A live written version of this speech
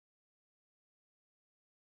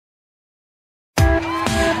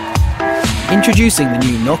Introducing the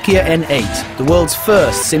new Nokia N8, the world's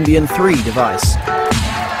first Symbian 3 device.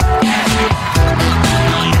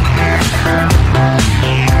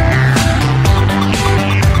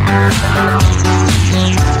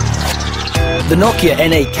 The Nokia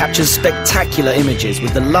N8 captures spectacular images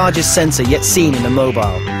with the largest sensor yet seen in a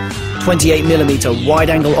mobile. 28mm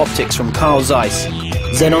wide-angle optics from Carl Zeiss,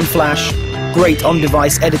 Xenon flash, great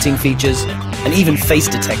on-device editing features, and even face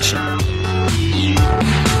detection.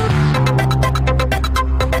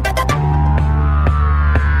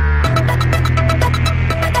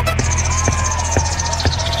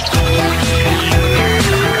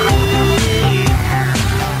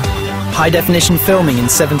 High-definition filming in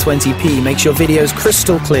 720p makes your videos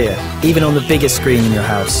crystal clear, even on the biggest screen in your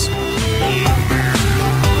house.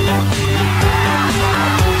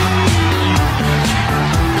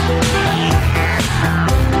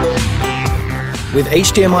 With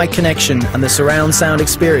HDMI connection and the surround sound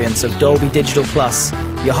experience of Dolby Digital Plus,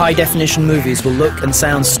 your high-definition movies will look and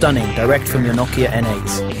sound stunning direct from your Nokia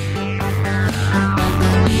N8.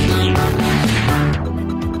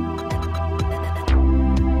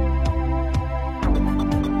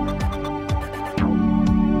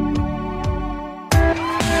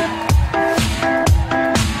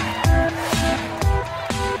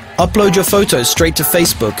 Upload your photos straight to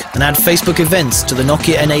Facebook and add Facebook events to the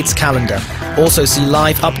Nokia N8's calendar. Also see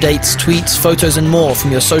live updates, tweets, photos and more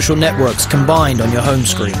from your social networks combined on your home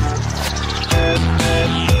screen.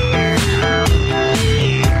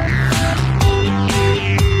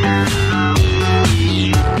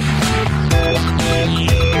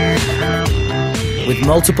 With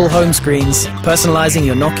multiple home screens, personalizing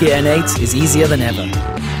your Nokia N8 is easier than ever.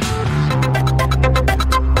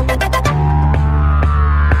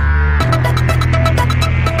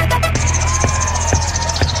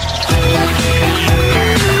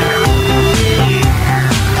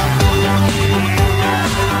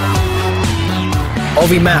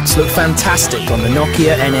 Ovi maps look fantastic on the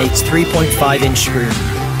Nokia N8's 3.5-inch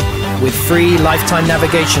screen. With free lifetime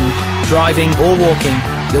navigation, driving or walking,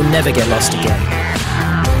 you'll never get lost again.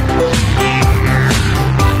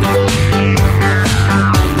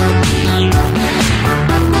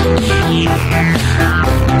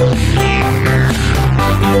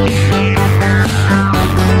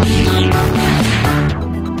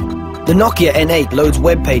 The Nokia N8 loads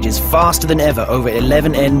web pages faster than ever over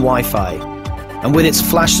 11N Wi-Fi. And with its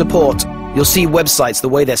flash support, you'll see websites the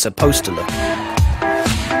way they're supposed to look.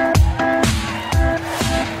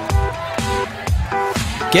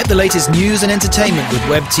 Get the latest news and entertainment with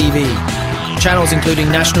Web TV. Channels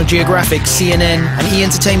including National Geographic, CNN, and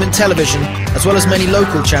E! Television, as well as many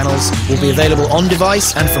local channels, will be available on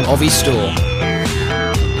device and from Ovi Store.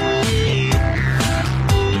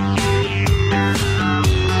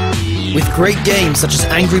 With great games such as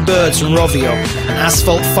Angry Birds from Rovio and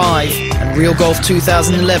Asphalt 5 and Real Golf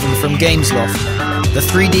 2011 from Gamesloft, the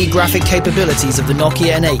 3D graphic capabilities of the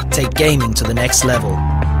Nokia N8 take gaming to the next level.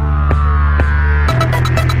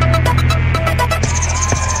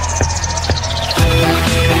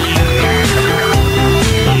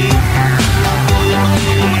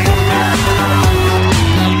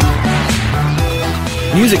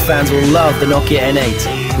 Music fans will love the Nokia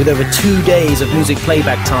N8, with over 2 days of music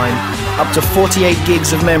playback time, up to 48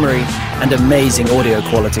 gigs of memory, and amazing audio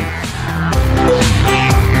quality.